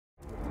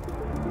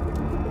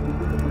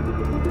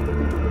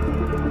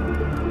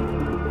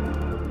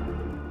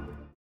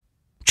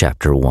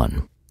Chapter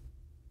 1.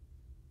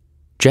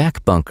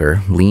 Jack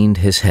Bunker leaned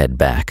his head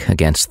back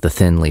against the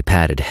thinly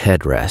padded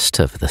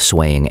headrest of the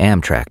swaying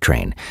Amtrak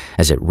train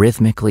as it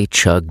rhythmically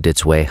chugged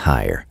its way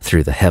higher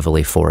through the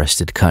heavily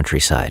forested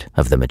countryside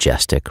of the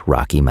majestic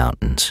Rocky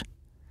Mountains.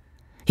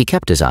 He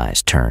kept his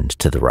eyes turned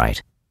to the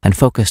right and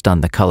focused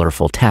on the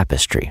colorful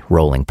tapestry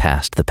rolling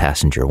past the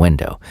passenger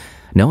window,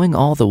 knowing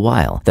all the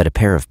while that a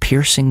pair of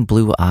piercing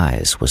blue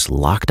eyes was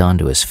locked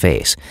onto his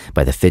face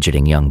by the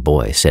fidgeting young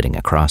boy sitting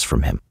across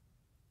from him.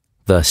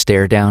 The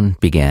stare-down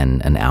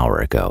began an hour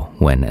ago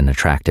when an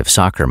attractive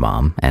soccer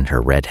mom and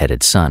her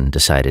red-headed son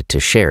decided to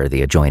share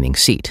the adjoining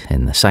seat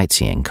in the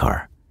sightseeing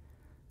car.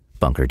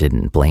 Bunker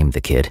didn't blame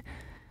the kid.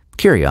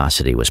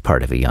 Curiosity was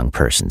part of a young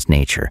person's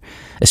nature,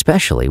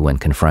 especially when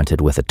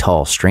confronted with a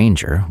tall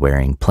stranger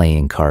wearing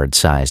playing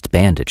card-sized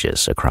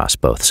bandages across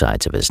both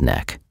sides of his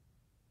neck.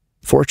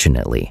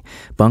 Fortunately,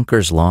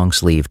 Bunker's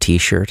long-sleeve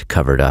t-shirt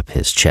covered up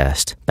his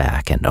chest,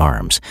 back, and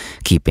arms,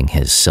 keeping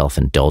his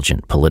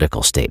self-indulgent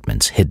political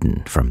statements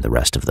hidden from the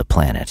rest of the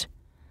planet.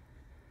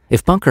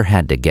 If Bunker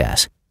had to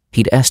guess,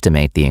 he'd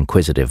estimate the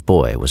inquisitive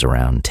boy was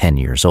around 10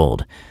 years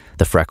old.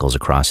 The freckles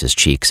across his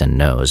cheeks and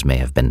nose may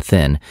have been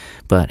thin,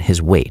 but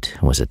his weight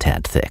was a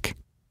tad thick.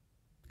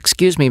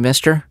 "Excuse me,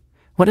 mister,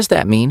 what does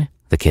that mean?"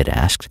 the kid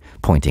asked,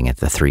 pointing at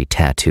the 3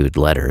 tattooed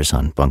letters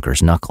on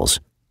Bunker's knuckles.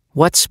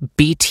 "What's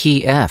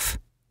BTF?"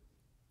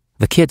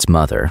 The kid's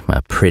mother,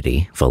 a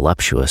pretty,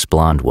 voluptuous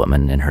blonde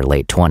woman in her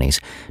late 20s,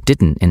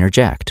 didn't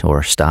interject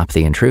or stop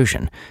the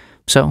intrusion,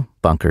 so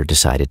Bunker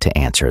decided to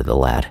answer the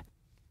lad.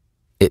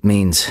 "It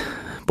means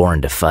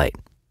born to fight,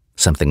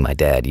 something my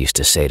dad used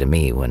to say to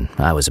me when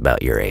I was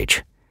about your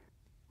age."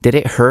 "Did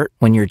it hurt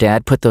when your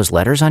dad put those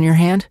letters on your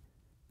hand?"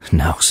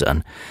 "No,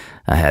 son.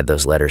 I had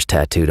those letters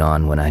tattooed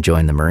on when I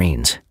joined the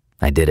Marines.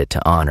 I did it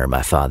to honor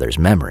my father's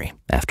memory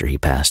after he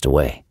passed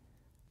away."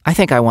 "I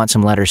think I want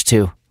some letters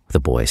too," the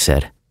boy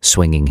said,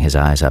 swinging his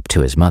eyes up to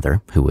his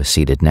mother, who was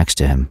seated next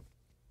to him.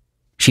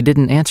 She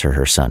didn't answer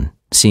her son,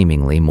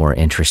 seemingly more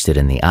interested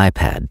in the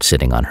iPad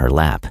sitting on her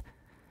lap.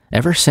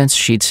 Ever since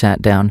she'd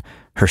sat down,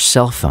 her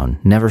cell phone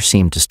never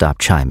seemed to stop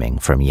chiming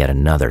from yet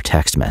another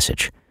text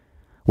message.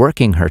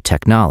 Working her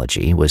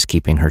technology was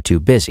keeping her too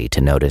busy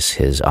to notice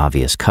his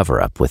obvious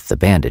cover-up with the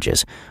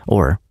bandages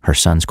or her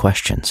son's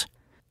questions.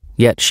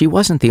 Yet she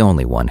wasn't the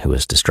only one who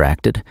was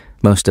distracted.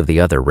 Most of the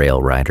other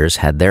rail riders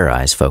had their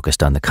eyes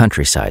focused on the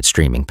countryside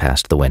streaming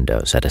past the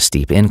windows at a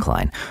steep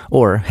incline,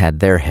 or had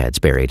their heads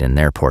buried in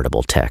their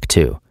portable tech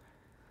too.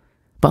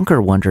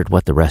 Bunker wondered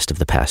what the rest of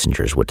the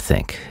passengers would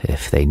think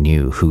if they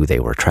knew who they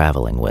were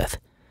traveling with.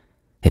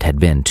 It had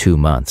been 2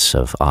 months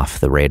of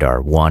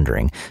off-the-radar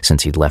wandering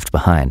since he'd left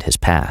behind his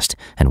past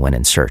and went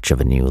in search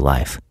of a new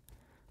life.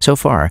 So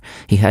far,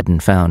 he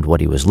hadn't found what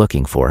he was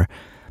looking for,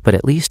 but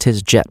at least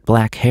his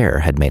jet-black hair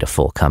had made a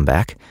full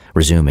comeback,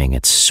 resuming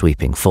its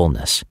sweeping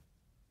fullness.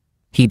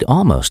 He'd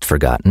almost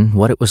forgotten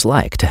what it was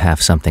like to have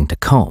something to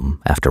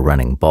comb after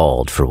running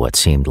bald for what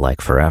seemed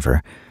like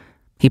forever.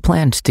 He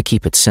planned to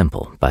keep it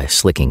simple by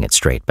slicking it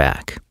straight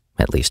back,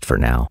 at least for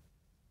now.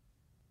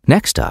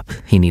 Next up,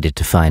 he needed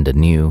to find a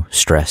new,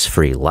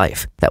 stress-free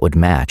life that would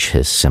match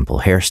his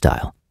simple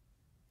hairstyle.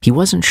 He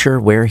wasn't sure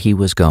where he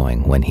was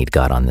going when he'd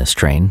got on this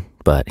train,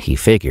 but he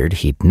figured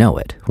he'd know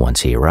it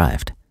once he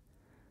arrived.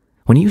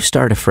 When you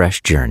start a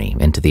fresh journey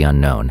into the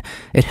unknown,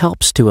 it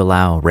helps to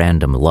allow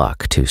random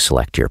luck to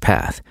select your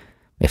path.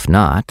 If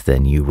not,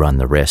 then you run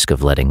the risk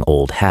of letting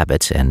old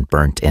habits and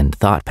burnt-in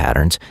thought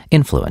patterns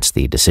influence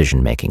the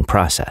decision-making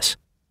process.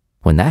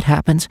 When that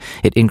happens,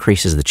 it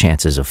increases the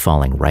chances of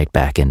falling right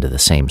back into the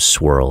same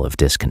swirl of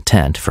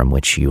discontent from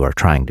which you are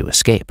trying to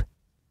escape.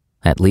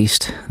 At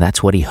least,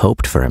 that's what he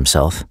hoped for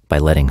himself by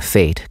letting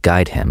fate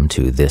guide him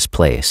to this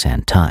place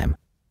and time.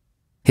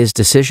 His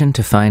decision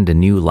to find a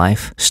new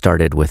life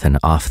started with an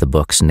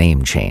off-the-books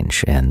name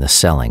change and the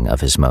selling of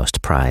his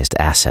most prized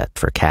asset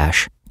for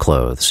cash,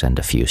 clothes, and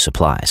a few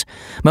supplies,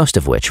 most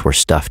of which were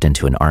stuffed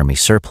into an army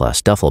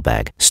surplus duffel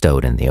bag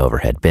stowed in the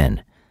overhead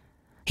bin.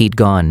 He'd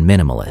gone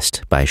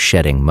minimalist by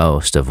shedding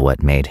most of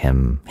what made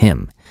him,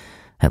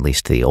 at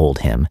least the old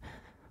him.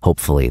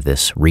 Hopefully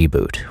this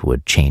reboot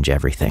would change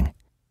everything.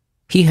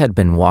 He had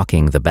been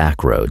walking the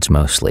back roads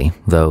mostly,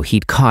 though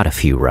he'd caught a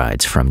few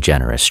rides from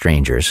generous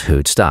strangers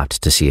who'd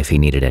stopped to see if he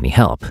needed any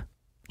help.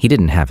 He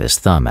didn't have his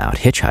thumb out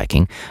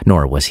hitchhiking,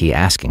 nor was he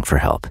asking for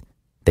help.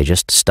 They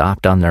just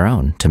stopped on their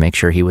own to make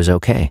sure he was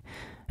okay,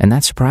 and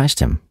that surprised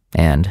him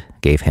and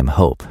gave him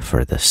hope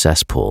for the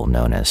cesspool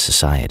known as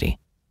society.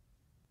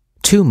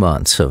 2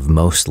 months of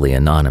mostly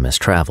anonymous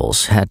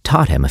travels had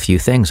taught him a few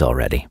things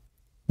already.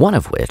 One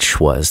of which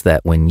was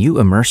that when you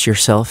immerse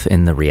yourself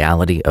in the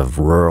reality of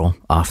rural,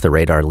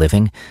 off-the-radar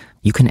living,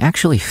 you can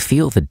actually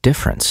feel the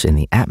difference in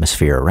the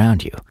atmosphere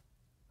around you.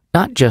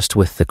 Not just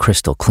with the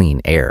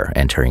crystal-clean air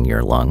entering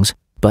your lungs,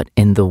 but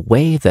in the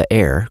way the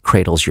air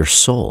cradles your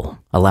soul,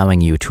 allowing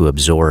you to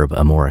absorb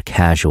a more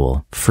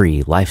casual,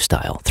 free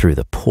lifestyle through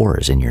the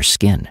pores in your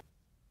skin.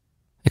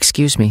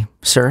 "Excuse me,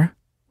 sir?"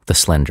 the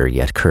slender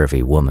yet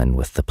curvy woman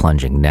with the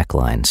plunging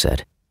neckline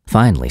said,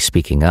 finally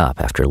speaking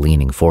up after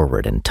leaning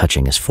forward and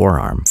touching his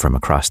forearm from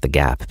across the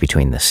gap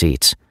between the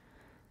seats.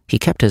 He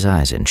kept his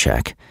eyes in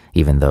check,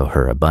 even though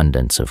her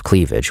abundance of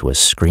cleavage was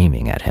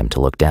screaming at him to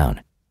look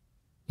down.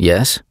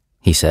 "Yes?"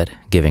 he said,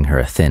 giving her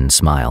a thin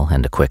smile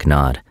and a quick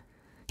nod.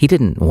 He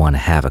didn't want to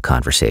have a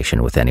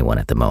conversation with anyone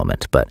at the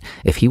moment, but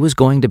if he was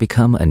going to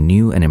become a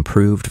new and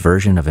improved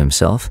version of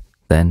himself,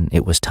 then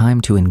it was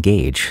time to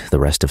engage the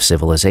rest of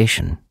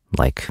civilization,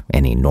 like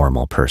any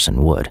normal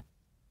person would.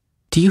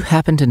 "Do you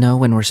happen to know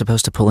when we're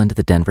supposed to pull into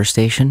the Denver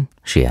station?"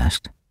 she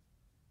asked.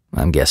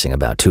 "I'm guessing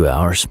about 2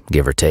 hours,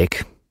 give or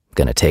take.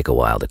 Gonna take a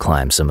while to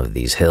climb some of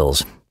these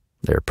hills.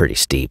 They're pretty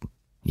steep.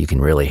 You can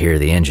really hear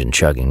the engine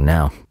chugging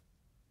now."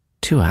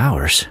 2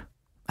 hours?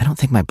 I don't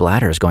think my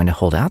bladder is going to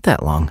hold out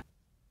that long.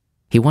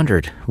 He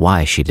wondered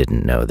why she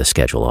didn't know the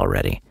schedule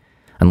already.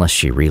 Unless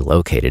she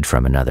relocated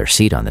from another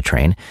seat on the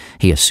train,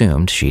 he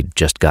assumed she'd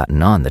just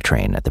gotten on the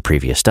train at the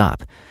previous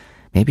stop.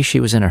 Maybe she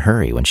was in a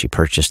hurry when she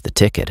purchased the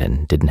ticket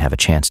and didn't have a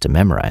chance to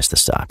memorize the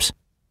stops.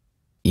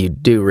 "You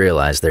do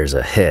realize there's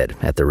a head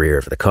at the rear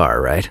of the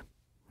car, right?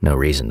 No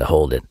reason to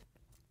hold it."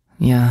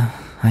 "Yeah,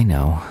 I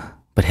know.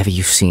 But have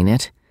you seen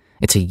it?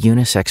 It's a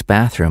unisex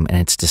bathroom and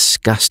it's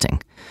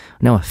disgusting.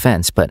 No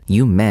offense, but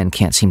you men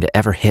can't seem to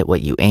ever hit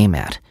what you aim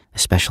at,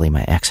 especially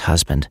my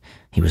ex-husband.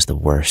 He was the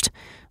worst.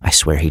 I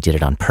swear he did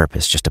it on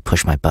purpose just to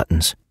push my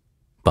buttons."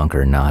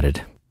 Bunker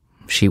nodded.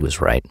 She was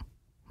right.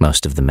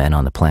 Most of the men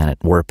on the planet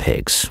were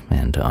pigs,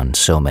 and on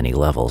so many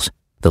levels,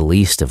 the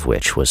least of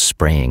which was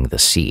spraying the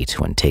seat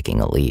when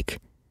taking a leak.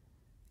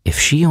 If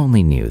she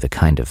only knew the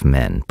kind of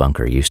men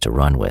Bunker used to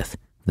run with,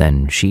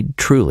 then she'd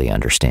truly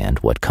understand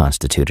what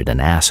constituted an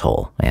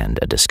asshole and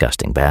a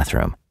disgusting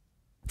bathroom.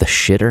 The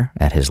shitter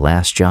at his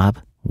last job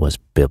was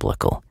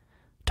biblical.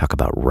 Talk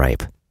about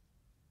ripe.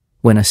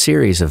 When a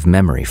series of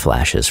memory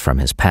flashes from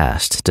his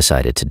past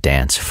decided to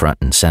dance front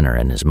and center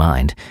in his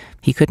mind,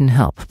 he couldn't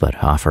help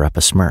but offer up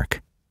a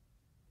smirk.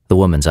 The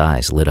woman's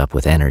eyes lit up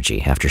with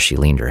energy after she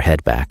leaned her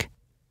head back.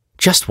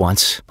 "Just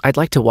once, I'd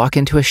like to walk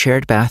into a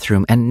shared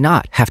bathroom and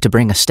not have to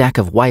bring a stack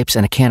of wipes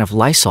and a can of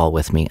Lysol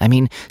with me. I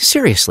mean,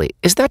 seriously,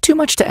 is that too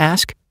much to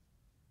ask?"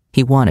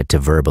 He wanted to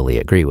verbally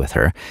agree with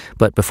her,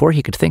 but before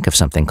he could think of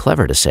something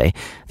clever to say,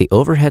 the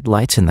overhead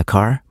lights in the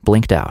car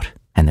blinked out,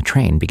 and the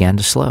train began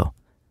to slow.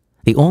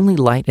 The only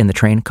light in the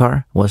train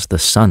car was the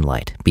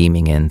sunlight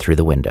beaming in through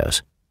the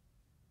windows.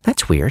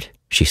 "That's weird,"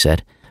 she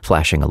said,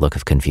 flashing a look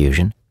of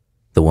confusion.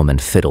 The woman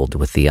fiddled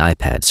with the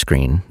iPad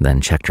screen,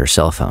 then checked her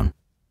cell phone.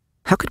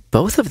 "How could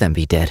both of them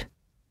be dead?"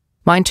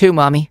 "Mine too,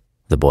 Mommy,"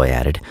 the boy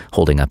added,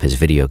 holding up his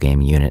video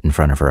game unit in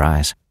front of her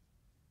eyes.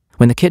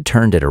 When the kid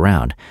turned it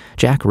around,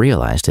 Jack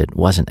realized it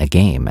wasn't a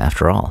game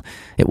after all.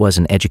 It was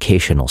an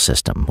educational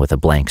system with a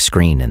blank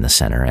screen in the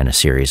center and a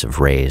series of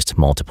raised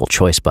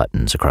multiple-choice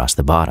buttons across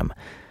the bottom.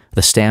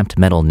 The stamped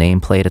metal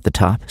nameplate at the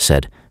top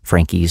said,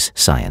 "Frankie's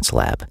Science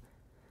Lab."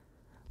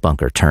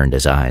 Bunker turned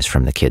his eyes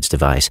from the kid's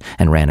device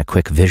and ran a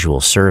quick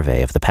visual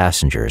survey of the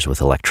passengers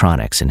with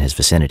electronics in his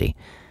vicinity.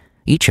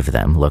 Each of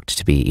them looked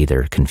to be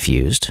either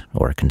confused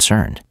or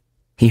concerned.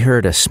 He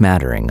heard a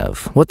smattering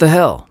of, "What the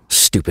hell?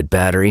 Stupid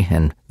battery,"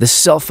 and "This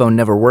cell phone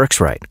never works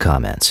right"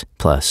 comments,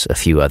 plus a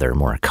few other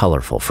more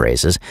colorful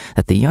phrases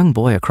that the young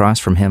boy across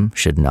from him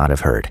should not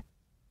have heard.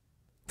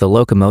 The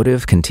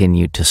locomotive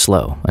continued to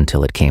slow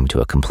until it came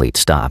to a complete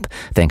stop,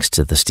 thanks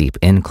to the steep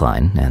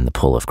incline and the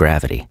pull of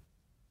gravity.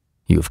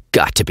 "You've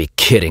got to be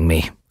kidding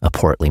me," a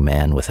portly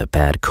man with a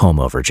bad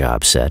comb-over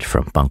job said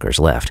from Bunker's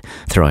left,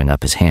 throwing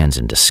up his hands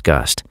in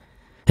disgust.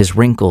 His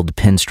wrinkled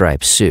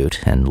pinstripe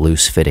suit and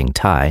loose-fitting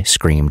tie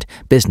screamed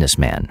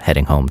businessman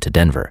heading home to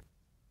Denver.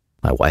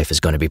 "My wife is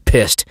going to be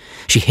pissed.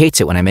 She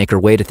hates it when I make her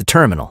wait at the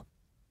terminal."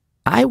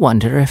 "I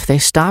wonder if they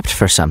stopped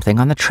for something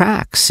on the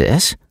track,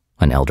 sis,"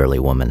 an elderly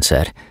woman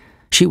said.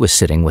 She was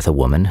sitting with a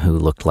woman who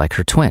looked like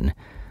her twin.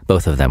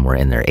 Both of them were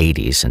in their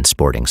 80s and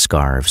sporting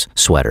scarves,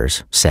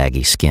 sweaters,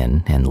 saggy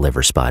skin, and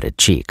liver-spotted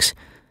cheeks.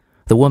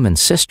 The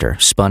woman's sister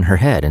spun her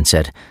head and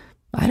said,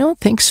 "I don't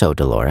think so,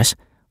 Dolores.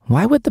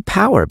 Why would the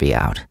power be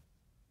out?"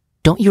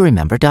 "Don't you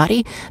remember,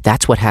 Dottie?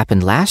 That's what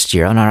happened last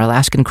year on our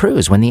Alaskan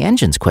cruise when the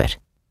engines quit."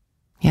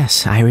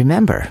 "Yes, I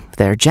remember.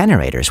 Their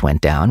generators went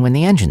down when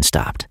the engine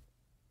stopped."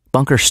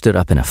 Bunker stood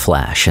up in a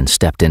flash and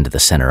stepped into the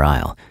center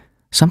aisle.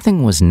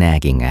 Something was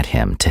nagging at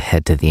him to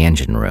head to the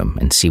engine room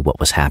and see what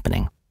was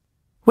happening.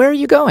 "Where are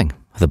you going?"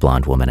 the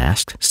blonde woman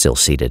asked, still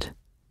seated.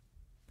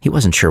 He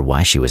wasn't sure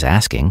why she was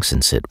asking,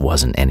 since it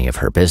wasn't any of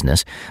her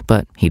business,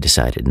 but he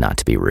decided not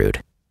to be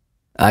rude.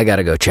 "I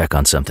gotta go check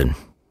on something."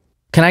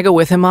 "Can I go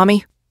with him,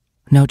 Mommy?"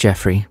 "No,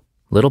 Jeffrey.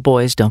 Little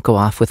boys don't go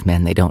off with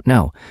men they don't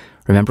know.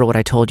 Remember what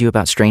I told you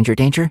about stranger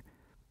danger?"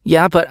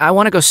 "Yeah, but I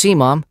want to go see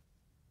Mom."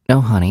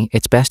 "No, honey,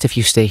 it's best if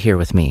you stay here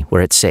with me,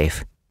 where it's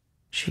safe."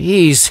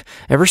 "Jeez,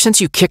 ever since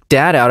you kicked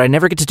Dad out, I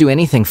never get to do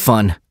anything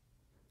fun."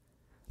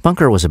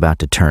 Bunker was about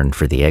to turn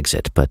for the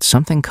exit, but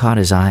something caught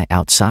his eye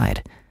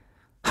outside.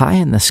 High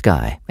in the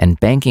sky and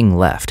banking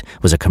left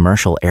was a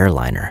commercial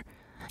airliner.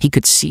 He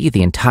could see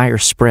the entire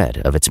spread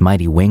of its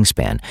mighty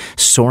wingspan,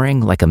 soaring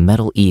like a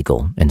metal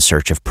eagle in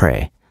search of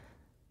prey.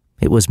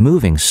 It was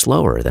moving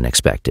slower than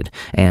expected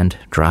and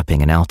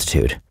dropping in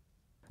altitude.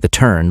 The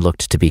turn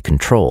looked to be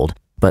controlled,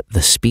 but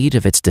the speed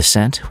of its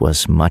descent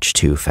was much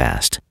too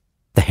fast.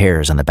 The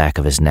hairs on the back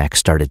of his neck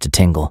started to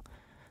tingle.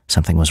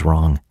 Something was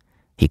wrong.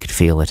 He could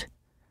feel it.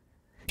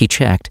 He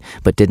checked,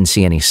 but didn't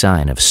see any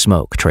sign of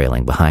smoke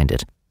trailing behind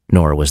it,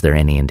 nor was there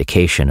any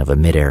indication of a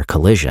mid-air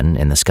collision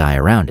in the sky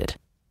around it.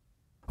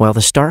 While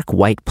the stark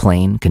white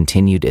plane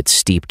continued its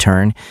steep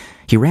turn,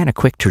 he ran a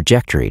quick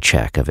trajectory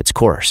check of its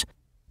course.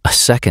 A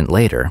second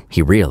later,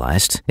 he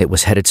realized it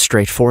was headed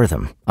straight for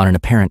them, on an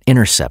apparent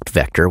intercept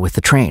vector with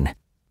the train.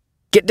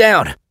 "Get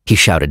down!" he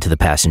shouted to the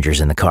passengers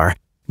in the car.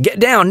 "Get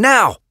down,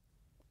 now!"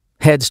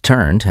 Heads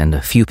turned, and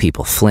a few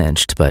people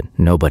flinched, but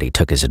nobody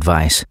took his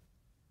advice.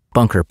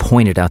 Bunker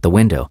pointed out the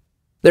window.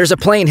 "There's a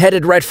plane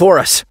headed right for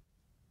us!"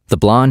 The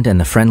blonde and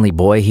the friendly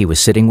boy he was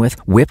sitting with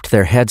whipped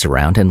their heads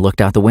around and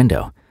looked out the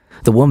window.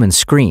 The woman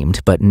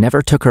screamed, but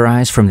never took her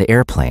eyes from the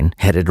airplane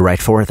headed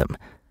right for them.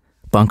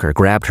 Bunker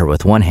grabbed her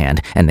with one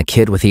hand and the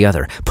kid with the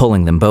other,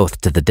 pulling them both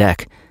to the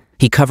deck.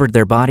 He covered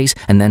their bodies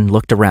and then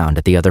looked around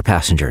at the other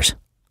passengers.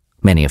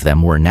 Many of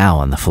them were now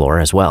on the floor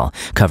as well,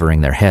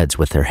 covering their heads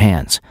with their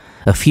hands.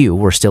 A few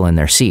were still in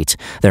their seats,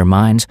 their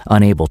minds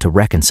unable to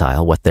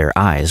reconcile what their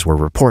eyes were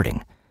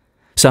reporting.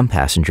 Some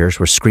passengers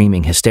were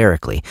screaming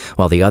hysterically,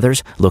 while the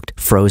others looked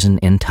frozen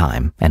in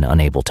time and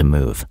unable to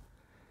move.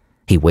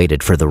 He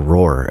waited for the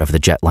roar of the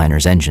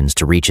jetliner's engines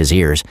to reach his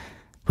ears,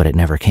 but it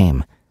never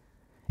came.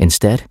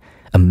 Instead,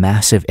 a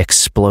massive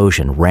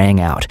explosion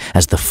rang out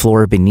as the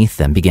floor beneath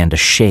them began to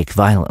shake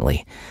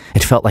violently.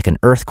 It felt like an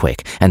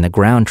earthquake, and the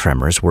ground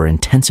tremors were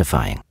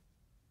intensifying.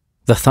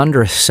 The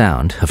thunderous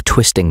sound of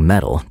twisting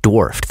metal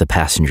dwarfed the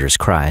passengers'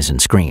 cries and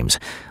screams,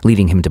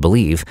 leading him to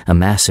believe a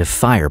massive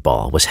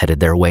fireball was headed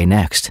their way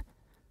next.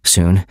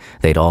 Soon,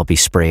 they'd all be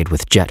sprayed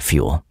with jet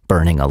fuel,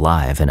 burning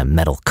alive in a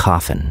metal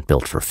coffin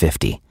built for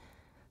 50.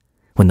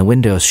 When the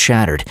windows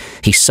shattered,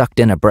 he sucked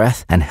in a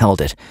breath and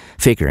held it,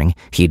 figuring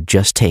he'd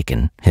just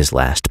taken his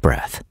last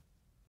breath.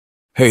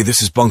 Hey,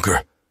 this is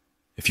Bunker.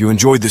 If you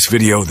enjoyed this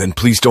video, then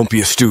please don't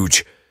be a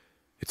stooge.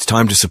 It's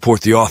time to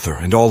support the author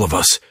and all of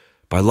us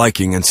by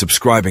liking and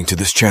subscribing to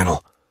this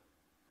channel.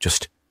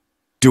 Just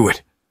do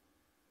it.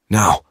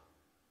 Now.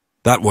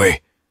 That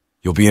way,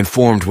 you'll be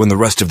informed when the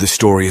rest of this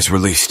story is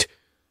released.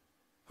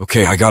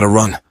 Okay, I gotta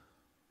run.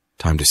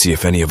 Time to see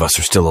if any of us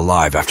are still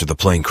alive after the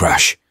plane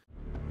crash.